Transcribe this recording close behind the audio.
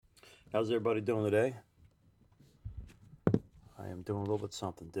How's everybody doing today? I am doing a little bit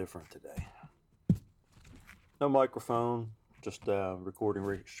something different today. No microphone, just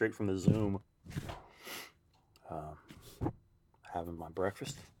recording straight from the Zoom. Having my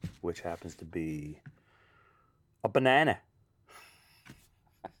breakfast, which happens to be a banana.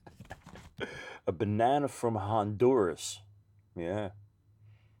 A banana from Honduras. Yeah.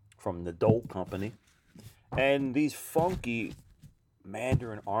 From the Dole Company. And these funky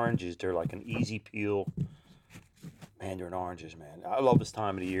mandarin oranges, they're like an easy peel mandarin oranges, man. I love this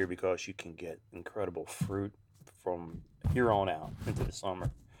time of the year because you can get incredible fruit from here on out into the summer.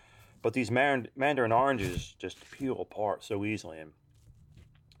 But these mandarin oranges just peel apart so easily. And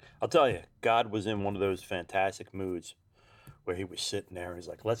I'll tell you, God was in one of those fantastic moods where he was sitting there and he's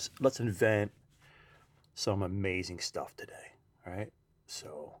like, let's invent some amazing stuff today. All right.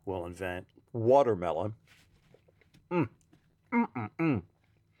 So we'll invent watermelon. Mm. Mm-mm-mm.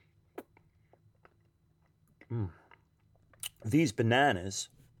 Mm. These bananas.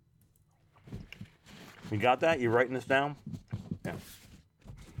 You got that? You writing this down? Yeah.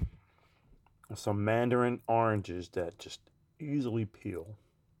 Some mandarin oranges that just easily peel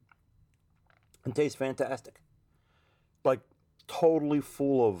and taste fantastic. Like totally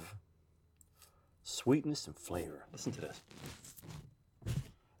full of sweetness and flavor. Listen to this.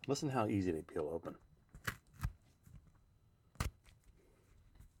 Listen how easy they peel open.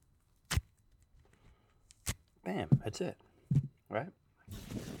 Bam, that's it. Right?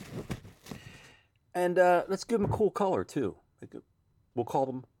 And let's give them a cool color too. We'll call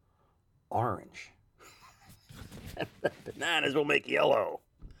them orange. Bananas will make yellow.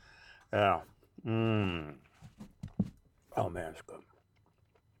 Yeah. Mmm. Oh man, it's good.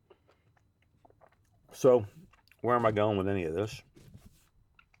 So, where am I going with any of this?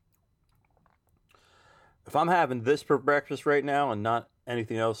 If I'm having this for breakfast right now and not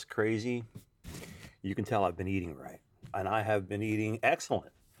anything else crazy, you can tell I've been eating right. And I have been eating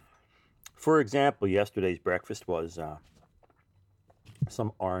excellent. For example, yesterday's breakfast was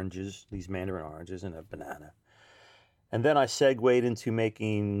some oranges, these mandarin oranges, and a banana. And then I segued into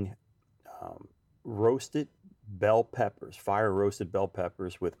making roasted bell peppers, fire roasted bell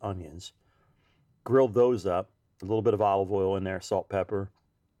peppers with onions. Grilled those up, a little bit of olive oil in there, salt, pepper.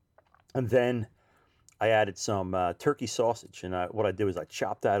 And then I added some turkey sausage. And what I did was I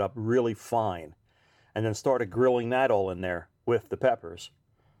chopped that up really fine and then started grilling that all in there with the peppers.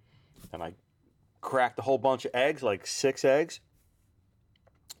 And I cracked a whole bunch of eggs, like 6 eggs,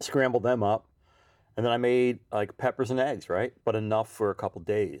 scrambled them up. And then I made like peppers and eggs, right? But enough for a couple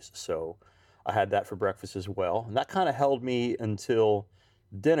days. So I had that for breakfast as well. And that kind of held me until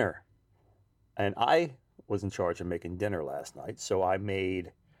dinner. And I was in charge of making dinner last night. So I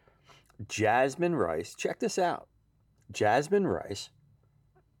made jasmine rice. Check this out. Jasmine rice.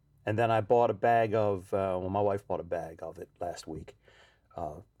 And then I bought a bag of, my wife bought a bag of it last week.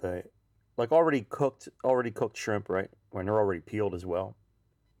 The like already cooked shrimp, right? When they're already peeled as well.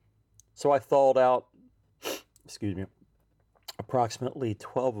 So I thawed out, excuse me, approximately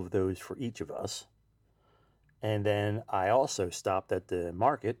 12 of those for each of us. And then I also stopped at the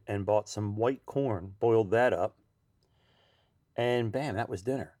market and bought some white corn, boiled that up, and bam, that was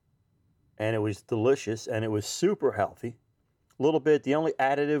dinner. And it was delicious and it was super healthy. A little bit, the only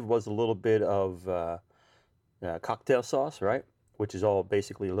additive was a little bit of cocktail sauce, right? Which is all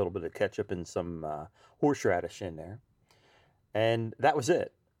basically a little bit of ketchup and some horseradish in there. And that was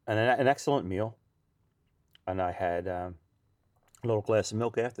it. And an excellent meal. And I had a little glass of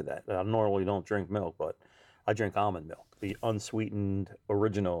milk after that. I normally don't drink milk, but I drink almond milk, the unsweetened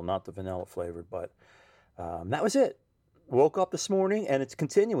original, not the vanilla flavored. But that was it. Woke up this morning and it's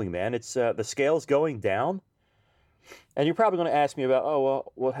continuing, man. It's the scale's going down. And you're probably going to ask me about, oh,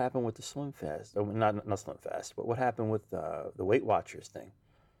 well, what happened with the Slim Fast? Oh, not Slim Fast, but what happened with the Weight Watchers thing?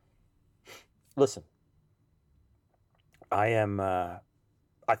 Listen, I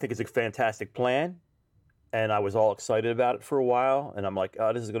think it's a fantastic plan. And I was all excited about it for a while. And I'm like,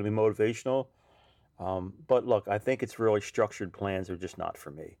 oh, this is going to be motivational. But look, I think it's really structured plans are just not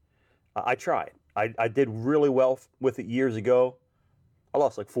for me. I tried. I did really well with it years ago. I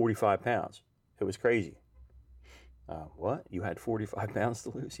lost like 45 pounds. It was crazy. What? You had 45 pounds to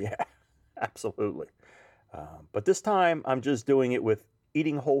lose? Yeah, absolutely. But this time I'm just doing it with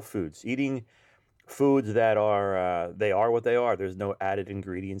eating whole foods, eating foods that are, they are what they are. There's no added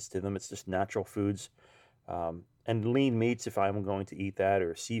ingredients to them. It's just natural foods. And lean meats if I'm going to eat that,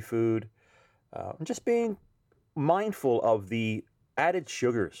 or seafood. And just being mindful of the added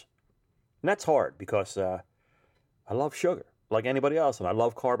sugars. And that's hard because I love sugar like anybody else, and I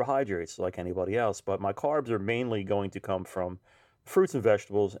love carbohydrates like anybody else. But my carbs are mainly going to come from fruits and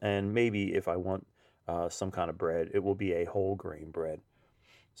vegetables, and maybe if I want some kind of bread, it will be a whole grain bread.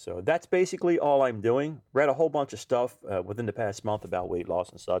 So that's basically all I'm doing. Read a whole bunch of stuff within the past month about weight loss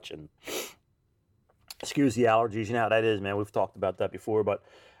and such, and excuse the allergies. You know how that is, man. We've talked about that before, but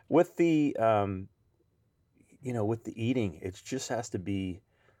with the with the eating, it just has to be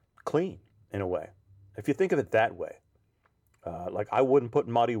clean in a way. If you think of it that way, like I wouldn't put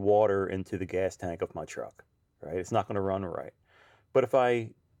muddy water into the gas tank of my truck, right? It's not going to run right. But if I,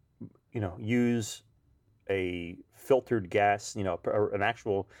 use a filtered gas, or an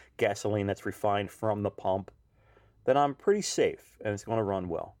actual gasoline that's refined from the pump, then I'm pretty safe and it's going to run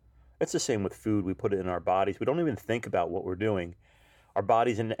well. It's the same with food. We put it in our bodies. We don't even think about what we're doing. Our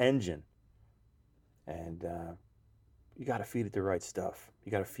body's an engine, and you got to feed it the right stuff.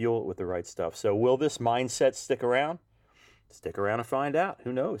 You got to fuel it with the right stuff. So will this mindset stick around? Stick around and find out.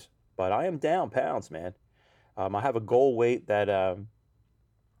 Who knows? But I am down pounds, man. I have a goal weight that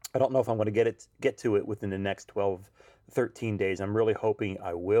I don't know if I'm going to get to it within the next 12, 13 days. I'm really hoping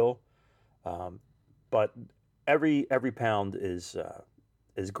I will. But every pound is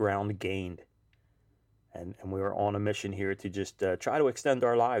ground gained. And we are on a mission here to just try to extend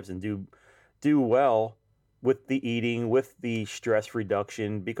our lives and do well with the eating, with the stress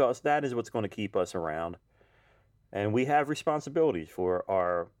reduction, because that is what's going to keep us around. And we have responsibilities for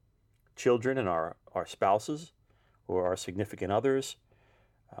our children and our spouses or our significant others,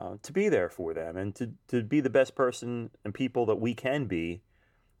 to be there for them and to be the best person and people that we can be.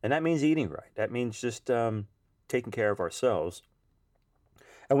 And that means eating right. That means just taking care of ourselves.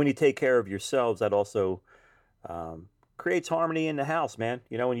 And when you take care of yourselves, that also creates harmony in the house, man.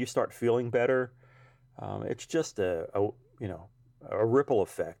 When you start feeling better, it's just a ripple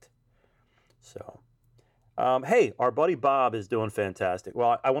effect. So, hey, our buddy Bob is doing fantastic.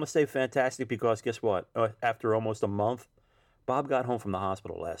 Well, I want to say fantastic because guess what? After almost a month, Bob got home from the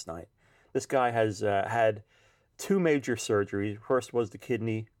hospital last night. This guy has had 2 major surgeries. First was the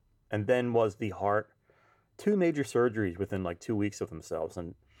kidney, and then was the heart. 2 major surgeries within like 2 weeks of themselves.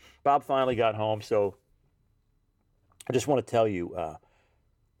 And Bob finally got home. So I just want to tell you,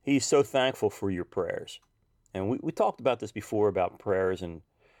 he's so thankful for your prayers. And we talked about this before about prayers and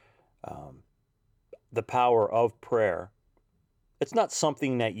the power of prayer. It's not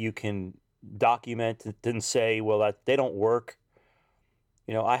something that you can document and say, well, that they don't work.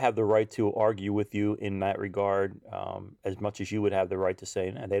 I have the right to argue with you in that regard, as much as you would have the right to say,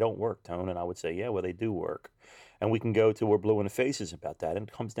 nah, they don't work, Tone. And I would say, yeah, well, they do work. And we can go to we're blue in the faces about that. And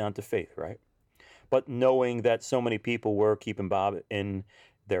it comes down to faith, right? But knowing that so many people were keeping Bob in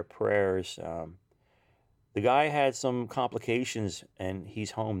their prayers, the guy had some complications and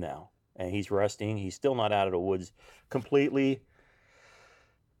he's home now and he's resting. He's still not out of the woods completely,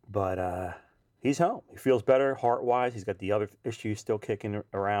 but he's home. He feels better heart-wise. He's got the other issues still kicking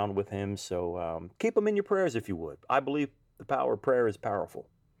around with him. So keep him in your prayers if you would. I believe the power of prayer is powerful.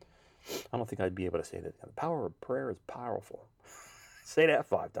 I don't think I'd be able to say that. The power of prayer is powerful. Say that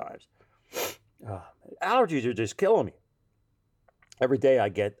 5 times. Allergies are just killing me. Every day I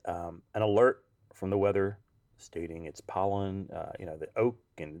get an alert from the weather stating it's pollen, the oak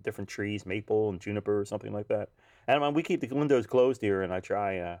and different trees, maple and juniper or something like that. And we keep the windows closed here, and I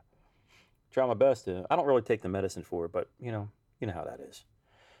try my best to. I don't really take the medicine for it, but you know how that is.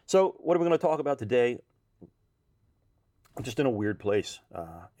 So what are we going to talk about today? I'm just in a weird place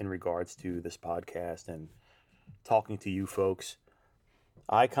in regards to this podcast and talking to you folks.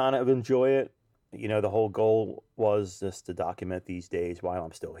 I kind of enjoy it. The whole goal was just to document these days while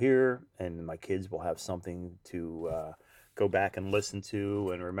I'm still here, and my kids will have something to go back and listen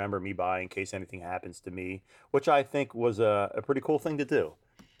to and remember me by in case anything happens to me, which I think was a pretty cool thing to do.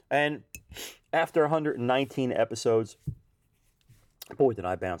 And after 119 episodes, boy, did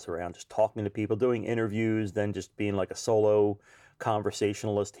I bounce around just talking to people, doing interviews, then just being like a solo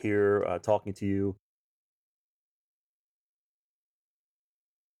conversationalist here, talking to you.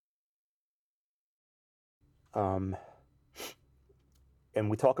 And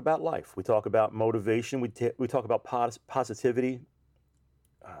we talk about life. We talk about motivation. We talk about positivity.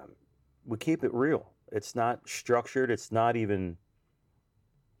 We keep it real. It's not structured. It's not even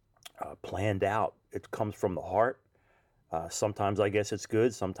planned out. It comes from the heart. Sometimes I guess it's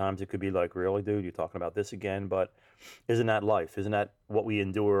good. Sometimes it could be like, really, dude, you're talking about this again. But isn't that life? Isn't that what we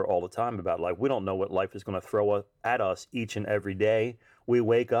endure all the time about life? We don't know what life is going to throw at us each and every day. We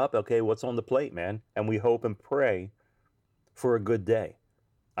wake up, okay, what's on the plate, man? And we hope and pray for a good day.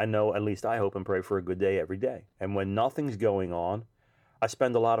 I know, at least I hope and pray for a good day every day. And when nothing's going on, I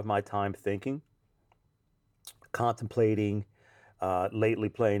spend a lot of my time thinking, contemplating, lately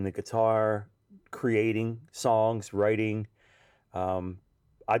playing the guitar, creating songs, writing, Um,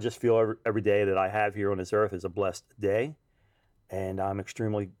 I just feel every day that I have here on this earth is a blessed day. And I'm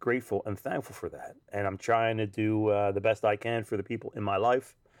extremely grateful and thankful for that. And I'm trying to do the best I can for the people in my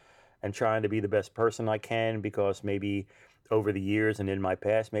life and trying to be the best person I can because maybe over the years and in my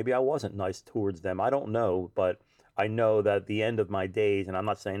past, maybe I wasn't nice towards them. I don't know, but I know that at the end of my days, and I'm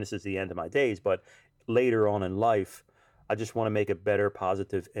not saying this is the end of my days, but later on in life, I just want to make a better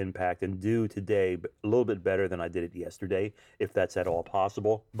positive impact and do today a little bit better than I did it yesterday, if that's at all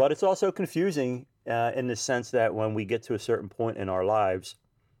possible. But it's also confusing in the sense that when we get to a certain point in our lives,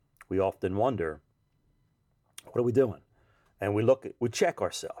 we often wonder, what are we doing? And we check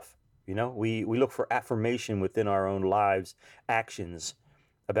ourselves. We look for affirmation within our own lives, actions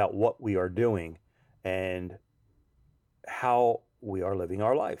about what we are doing and how we are living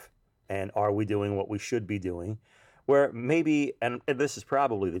our life. And are we doing what we should be doing? Where maybe, and this is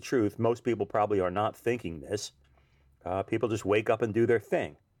probably the truth, most people probably are not thinking this. People just wake up and do their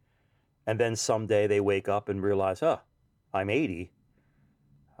thing. And then someday they wake up and realize, I'm 80.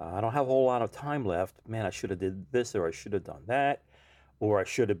 I don't have a whole lot of time left. Man, I should have did this or I should have done that. Or I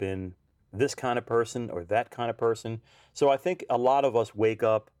should have been this kind of person or that kind of person. So I think a lot of us wake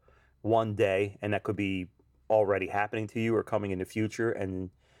up one day, and that could be already happening to you or coming in the future, and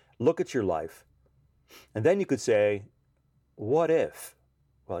look at your life. And then you could say, what if?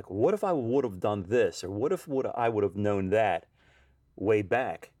 Like, what if I would have done this? Or what if I would have known that way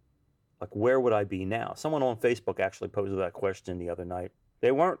back? Like, where would I be now? Someone on Facebook actually posed that question the other night.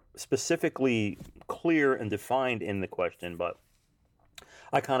 They weren't specifically clear and defined in the question, but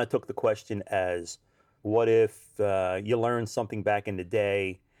I kind of took the question as, what if you learned something back in the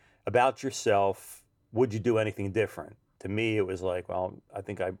day about yourself? Would you do anything different? To me, it was like, well, I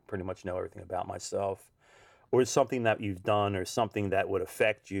think I pretty much know everything about myself. Or something that you've done or something that would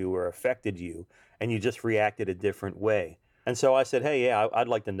affect you or affected you, and you just reacted a different way. And so I said, hey, yeah, I'd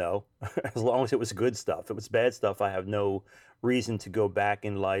like to know, as long as it was good stuff. If it was bad stuff, I have no reason to go back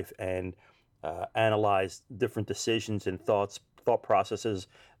in life and analyze different decisions and thought processes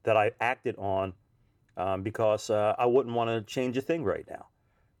that I acted on because I wouldn't want to change a thing right now.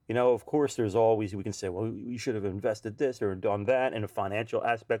 Of course, there's always, we can say, well, you should have invested this or done that in a financial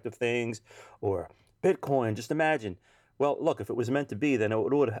aspect of things, or Bitcoin. Just imagine. Well, look, if it was meant to be, then it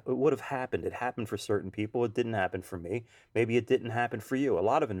would have happened. It happened for certain people. It didn't happen for me. Maybe it didn't happen for you. A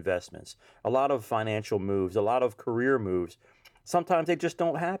lot of investments, a lot of financial moves, a lot of career moves, sometimes they just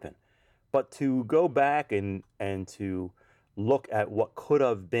don't happen. But to go back and to look at what could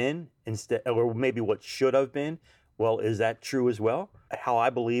have been instead, or maybe what should have been, well, is that true as well? How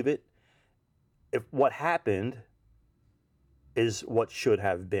I believe it, if what happened is what should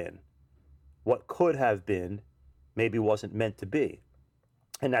have been. What could have been maybe wasn't meant to be.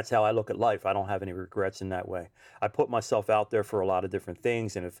 And that's how I look at life. I don't have any regrets in that way. I put myself out there for a lot of different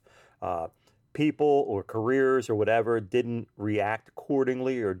things, and if people or careers or whatever didn't react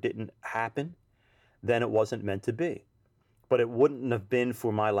accordingly or didn't happen, then it wasn't meant to be. But it wouldn't have been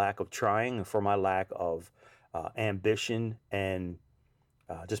for my lack of trying, for my lack of ambition and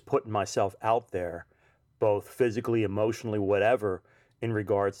just putting myself out there, both physically, emotionally, whatever, in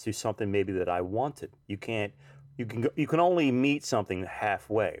regards to something maybe that I wanted. You can only meet something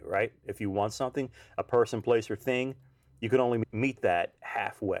halfway, right? If you want something, a person, place, or thing, you can only meet that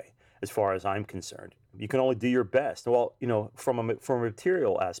halfway, as far as I'm concerned. You can only do your best. Well, from a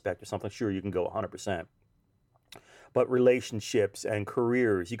material aspect or something, sure, you can go 100%. But relationships and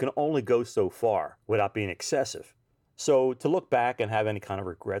careers, you can only go so far without being excessive. So to look back and have any kind of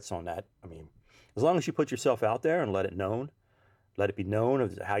regrets on that, I mean, as long as you put yourself out there and let it be known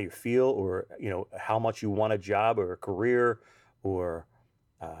of how you feel, or how much you want a job or a career or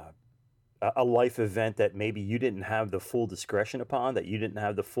a life event that maybe you didn't have the full discretion upon, that you didn't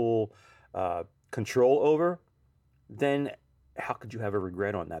have the full control over, then how could you have a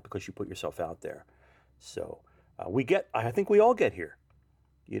regret on that because you put yourself out there? So I think we all get here.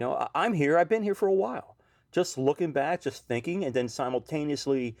 I'm here. I've been here for a while. Just looking back, just thinking, and then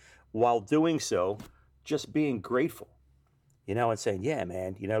simultaneously, while doing so, just being grateful, and saying, yeah,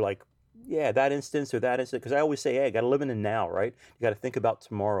 man, that instance or that instance. Because I always say, hey, I got to live in the now, right? You got to think about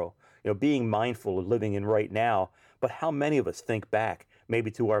tomorrow, being mindful of living in right now. But how many of us think back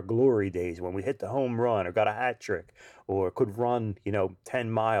maybe to our glory days when we hit the home run or got a hat trick or could run,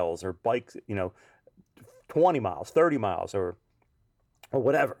 10 miles or bike, 20 miles, 30 miles, or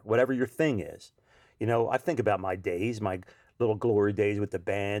whatever your thing is. I think about my days, my little glory days with the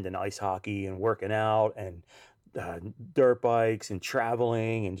band and ice hockey and working out and dirt bikes and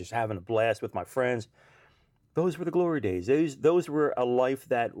traveling and just having a blast with my friends. Those were the glory days. Those were a life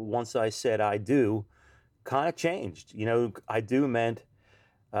that once I said I do, kind of changed. I do meant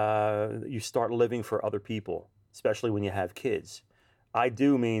you start living for other people, especially when you have kids. I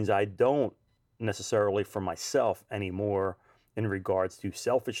do means I don't necessarily for myself anymore in regards to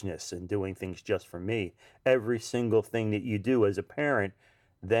selfishness and doing things just for me. Every single thing that you do as a parent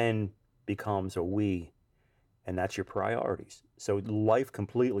then becomes a we, and that's your priorities. So life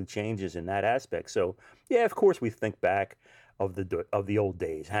completely changes in that aspect. So yeah, of course we think back of the old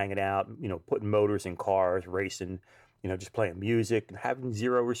days, hanging out, putting motors in cars, racing, just playing music, having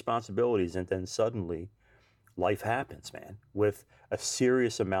zero responsibilities, and then suddenly life happens, man, with a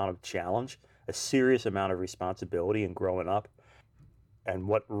serious amount of challenge, a serious amount of responsibility and growing up. And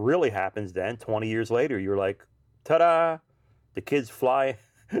what really happens then, 20 years later, you're like, ta-da, the kids fly,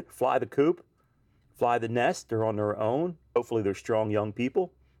 fly the coop, fly the nest, they're on their own. Hopefully they're strong young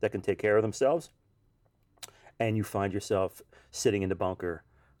people that can take care of themselves. And you find yourself sitting in the bunker,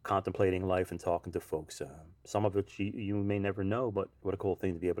 contemplating life and talking to folks. Some of which you may never know, but what a cool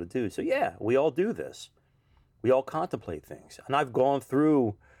thing to be able to do. So yeah, we all do this. We all contemplate things. And I've gone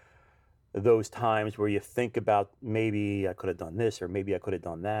through those times where you think about maybe I could have done this or maybe I could have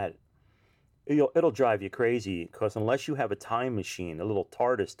done that. It'll drive you crazy because unless you have a time machine, a little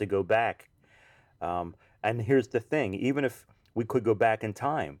TARDIS to go back, and here's the thing, even if we could go back in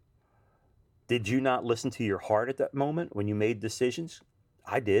time, did you not listen to your heart at that moment when you made decisions?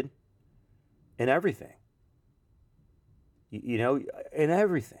 I did. In everything. In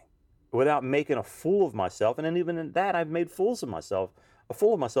everything. Without making a fool of myself. And then even in that, I've made a fool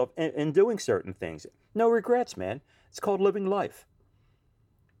of myself in doing certain things. No regrets, man. It's called living life.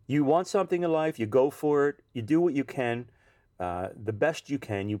 You want something in life, you go for it, you do what you can, the best you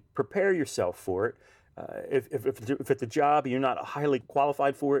can, you prepare yourself for it. If it's a job and you're not highly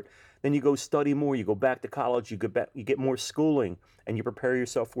qualified for it, then you go study more, you go back to college, you get more schooling, and you prepare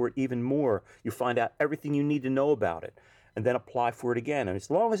yourself for it even more. You find out everything you need to know about it, and then apply for it again. And as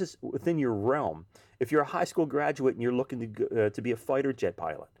long as it's within your realm, if you're a high school graduate and you're looking to be a fighter jet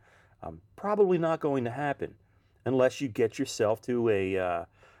pilot, probably not going to happen unless you get yourself to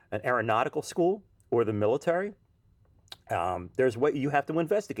an aeronautical school or the military. There's what you have to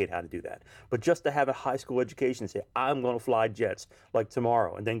investigate how to do that. But just to have a high school education and say, I'm going to fly jets like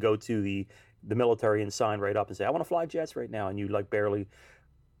tomorrow, and then go to the military and sign right up and say, I want to fly jets right now, and you like barely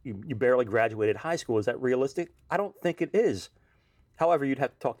graduated high school. Is that realistic? I don't think it is. However, you'd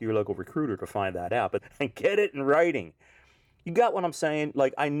have to talk to your local recruiter to find that out, but and get it in writing. You got what I'm saying?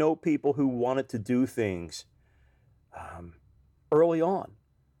 Like, I know people who wanted to do things early on.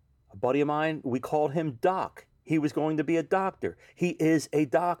 A buddy of mine, we called him Doc. He was going to be a doctor. He is a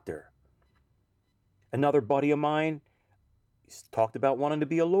doctor. Another buddy of mine, he's talked about wanting to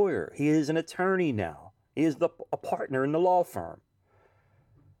be a lawyer. He is an attorney now. He is a partner in the law firm.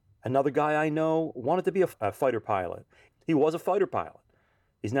 Another guy I know wanted to be a fighter pilot. He was a fighter pilot.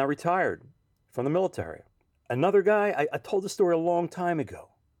 He's now retired from the military. Another guy, I told the story a long time ago.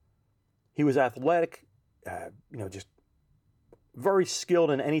 He was athletic, just very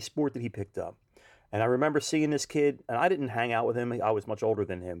skilled in any sport that he picked up. And I remember seeing this kid, and I didn't hang out with him. I was much older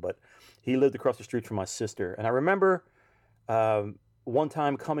than him, but he lived across the street from my sister. And I remember one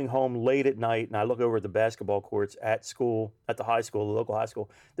time coming home late at night, and I look over at the basketball courts at school, at the high school, the local high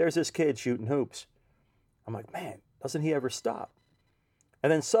school. There's this kid shooting hoops. I'm like, man, doesn't he ever stop?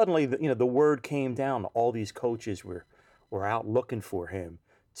 And then suddenly, the word came down. All these coaches were out looking for him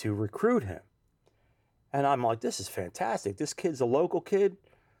to recruit him. And I'm like, this is fantastic. This kid's a local kid.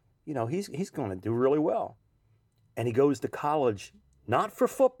 He's going to do really well. And he goes to college, not for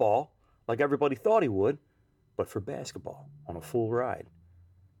football, like everybody thought he would, but for basketball on a full ride.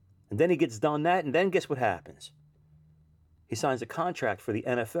 And then he gets done that, and then guess what happens? He signs a contract for the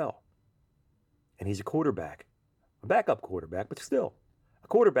NFL. And he's a quarterback. A backup quarterback, but still a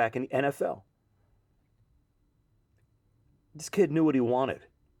quarterback in the NFL. This kid knew what he wanted.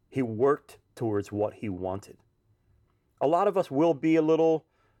 He worked towards what he wanted. A lot of us will be a little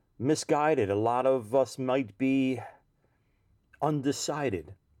misguided. A lot of us might be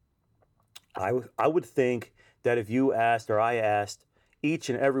undecided. I would think that if you asked or I asked each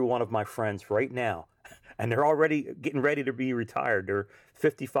and every one of my friends right now, and they're already getting ready to be retired, they're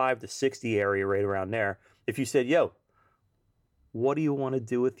 55 to 60 area right around there. If you said, yo, what do you want to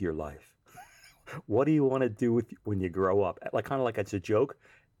do with your life? What do you want to do when you grow up? Kind of like it's a joke.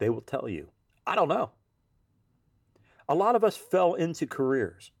 They will tell you, I don't know. A lot of us fell into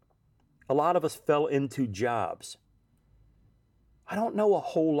careers. A lot of us fell into jobs. I don't know a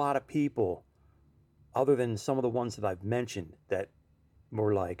whole lot of people other than some of the ones that I've mentioned that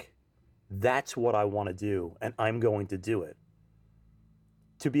were like, that's what I want to do and I'm going to do it.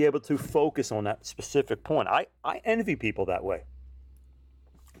 to be able to focus on that specific point. I envy people that way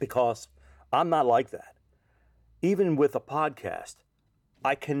because I'm not like that. Even with a podcast,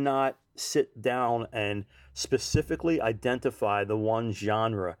 I cannot sit down and specifically identify the one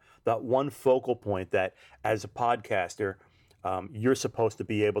genre, that one focal point that as a podcaster, you're supposed to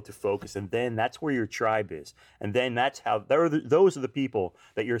be able to focus. And then that's where your tribe is. And then that's how, those are the people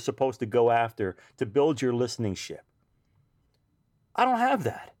that you're supposed to go after to build your listening ship. I don't have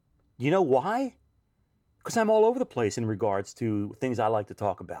that. You know why? Because I'm all over the place in regards to things I like to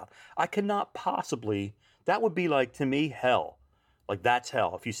talk about. I cannot possibly, that would be like, to me, hell. Like, that's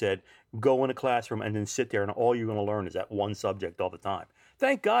hell. If you said, go in a classroom and then sit there and all you're going to learn is that one subject all the time.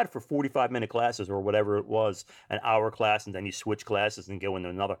 Thank God for 45-minute classes or whatever it was, an hour class, and then you switch classes and go into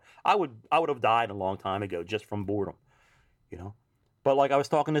another. I would have died a long time ago just from boredom, you know? But like I was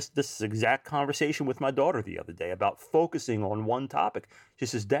talking this exact conversation with my daughter the other day about focusing on one topic. She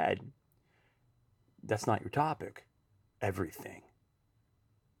says, Dad, that's not your topic. Everything.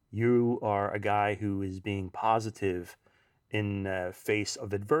 You are a guy who is being positive in the face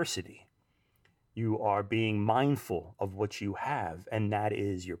of adversity. You are being mindful of what you have, and that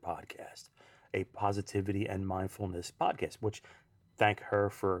is your podcast, a positivity and mindfulness podcast, which thank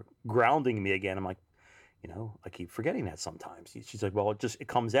her for grounding me again. I'm like, you know, I keep forgetting that sometimes. She's like, well, it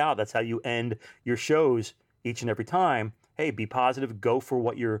comes out. That's how you end your shows each and every time. Hey, be positive, go for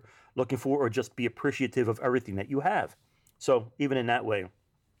what you're looking for, or just be appreciative of everything that you have. So even in that way,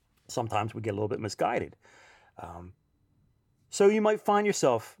 sometimes we get a little bit misguided. So you might find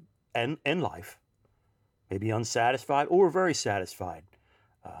yourself in life maybe unsatisfied or very satisfied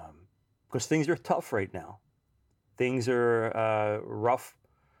because things are tough right now. Things are rough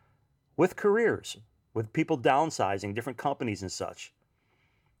with careers, with people downsizing, different companies and such.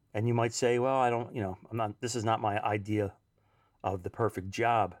 And you might say, well, this is not my idea of the perfect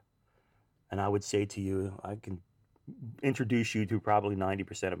job. And I would say to you, I can introduce you to probably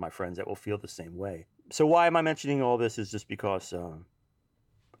 90% of my friends that will feel the same way. So why am I mentioning all this is just because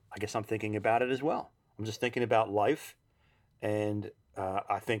I guess I'm thinking about it as well. I'm just thinking about life. And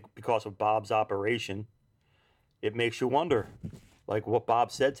I think because of Bob's operation, it makes you wonder. Like what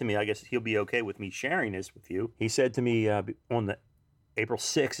Bob said to me, I guess he'll be okay with me sharing this with you. He said to me on the April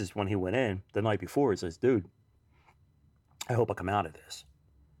 6th is when he went in, the night before, he says, dude, I hope I come out of this.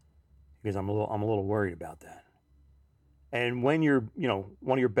 Because I'm a little worried about that. And when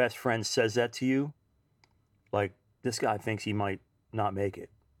one of your best friends says that to you, like, this guy thinks he might not make it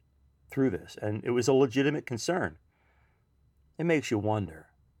through this. And it was a legitimate concern. It makes you wonder.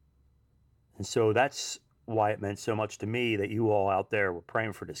 And so that's why it meant so much to me that you all out there were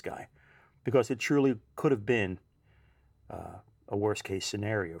praying for this guy. Because it truly could have been a worst case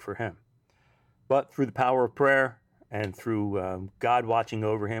scenario for him. But through the power of prayer and through God watching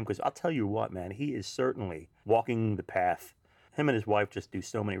over him, because I'll tell you what, man, he is certainly walking the path. Him and his wife just do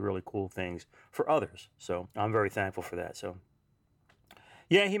so many really cool things for others. So I'm very thankful for that. So,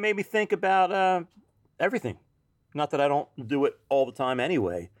 yeah, he made me think about everything. Not that I don't do it all the time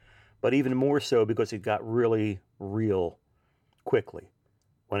anyway, but even more so because it got really real quickly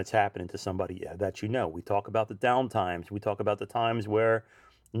when it's happening to somebody that you know. We talk about the down times. We talk about the times where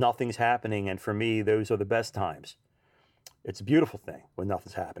nothing's happening, and for me, those are the best times. It's a beautiful thing when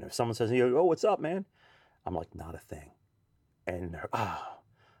nothing's happening. If someone says, oh, what's up, man? I'm like, not a thing. And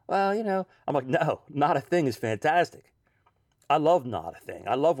I'm like, no, not a thing is fantastic. I love not a thing.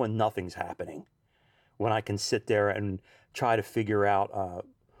 I love when nothing's happening. When I can sit there and try to figure out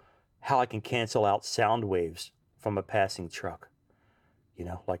how I can cancel out sound waves from a passing truck. You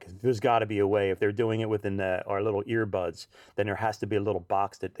know, like there's got to be a way. If they're doing it within our little earbuds, then there has to be a little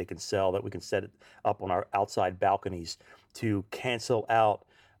box that they can sell that we can set it up on our outside balconies to cancel out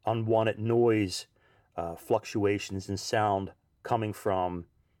unwanted noise, fluctuations in sound coming from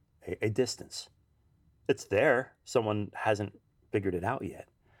a distance. It's there. Someone hasn't figured it out yet.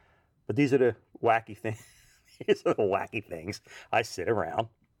 But these are the wacky things. These are the wacky things I sit around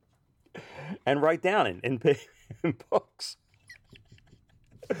and write down in books.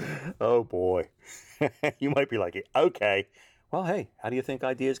 Oh boy. You might be like, okay, well, hey, how do you think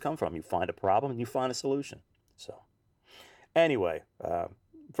ideas come from? You find a problem and you find a solution. So anyway,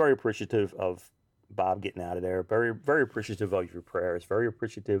 very appreciative of Bob getting out of there. Very, very appreciative of your prayers. Very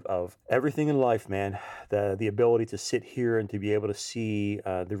appreciative of everything in life, man. The ability to sit here and to be able to see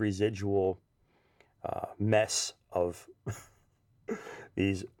the residual mess of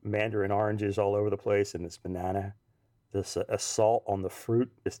these mandarin oranges all over the place and this banana. This assault on the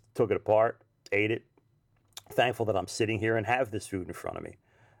fruit, just took it apart, ate it. Thankful that I'm sitting here and have this food in front of me.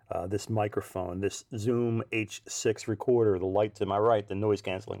 this microphone, this Zoom H6 recorder, the light to my right, the noise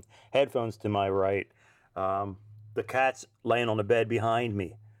canceling headphones to my right, the cat's laying on the bed behind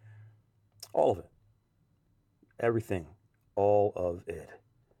me. All of it. Everything. All of it.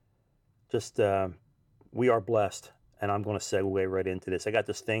 Just, we are blessed. And I'm going to segue right into this. I got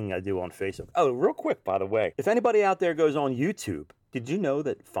this thing I do on Facebook. Oh, real quick, by the way. If anybody out there goes on YouTube, did you know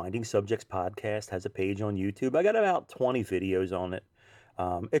that Finding Subjects Podcast has a page on YouTube? I got about 20 videos on it.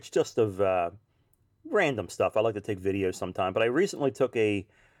 It's just of random stuff. I like to take videos sometime. But I recently took a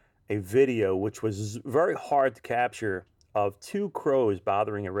video which was very hard to capture of two crows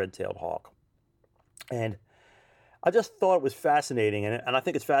bothering a red-tailed hawk. And I just thought it was fascinating, and I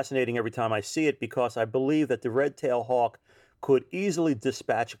think it's fascinating every time I see it because I believe that the red-tailed hawk could easily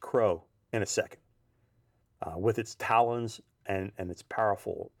dispatch a crow in a second with its talons and its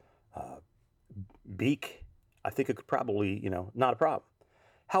powerful beak. I think it could probably, not a problem.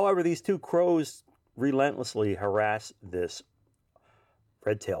 However, these two crows relentlessly harass this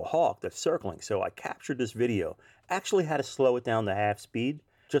red-tailed hawk that's circling. So I captured this video, actually had to slow it down to half speed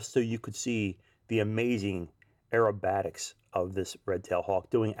just so you could see the amazing aerobatics of this red-tailed hawk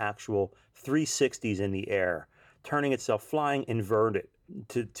doing actual 360s in the air, turning itself, flying inverted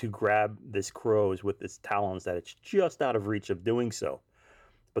to grab this crows with its talons that it's just out of reach of doing so.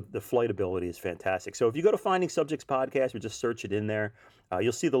 But the flight ability is fantastic. So if you go to Finding Subjects Podcast or just search it in there,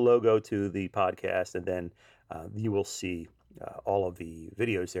 you'll see the logo to the podcast, and then you will see all of the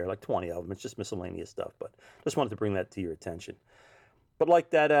videos there, like 20 of them. It's just miscellaneous stuff, but just wanted to bring that to your attention. But like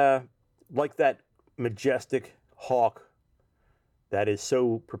that majestic hawk that is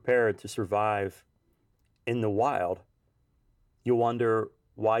so prepared to survive in the wild, you wonder,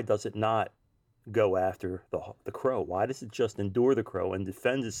 why does it not go after the crow? Why does it just endure the crow and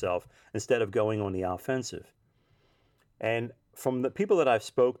defend itself instead of going on the offensive? And from the people that I've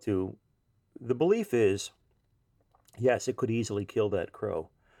spoke to, the belief is, yes, it could easily kill that crow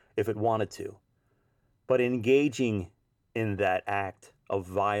if it wanted to. But engaging in that act of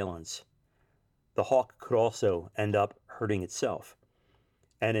violence, the hawk could also end up hurting itself,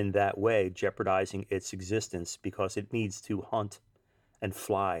 and in that way jeopardizing its existence because it needs to hunt and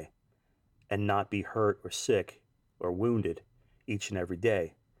fly and not be hurt or sick or wounded each and every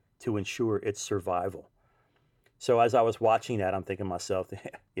day to ensure its survival. So as I was watching that, I'm thinking to myself,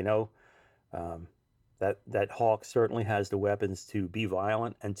 that hawk certainly has the weapons to be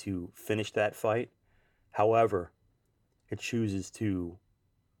violent and to finish that fight. However, it chooses to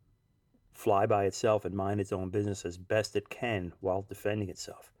fly by itself and mind its own business as best it can while defending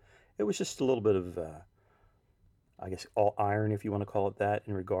itself. It was just a little bit of, all iron, if you want to call it that,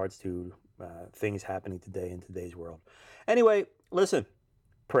 in regards to things happening today in today's world. Anyway, listen,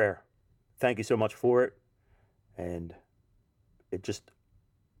 prayer. Thank you so much for it. And it just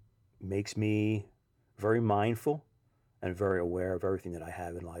makes me very mindful and very aware of everything that I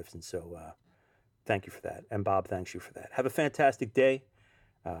have in life. And so thank you for that. And Bob, thanks you for that. Have a fantastic day.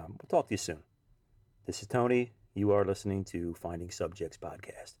 We'll talk to you soon. This is Tony. You are listening to Finding Subjects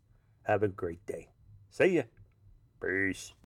Podcast. Have a great day. See ya. Peace.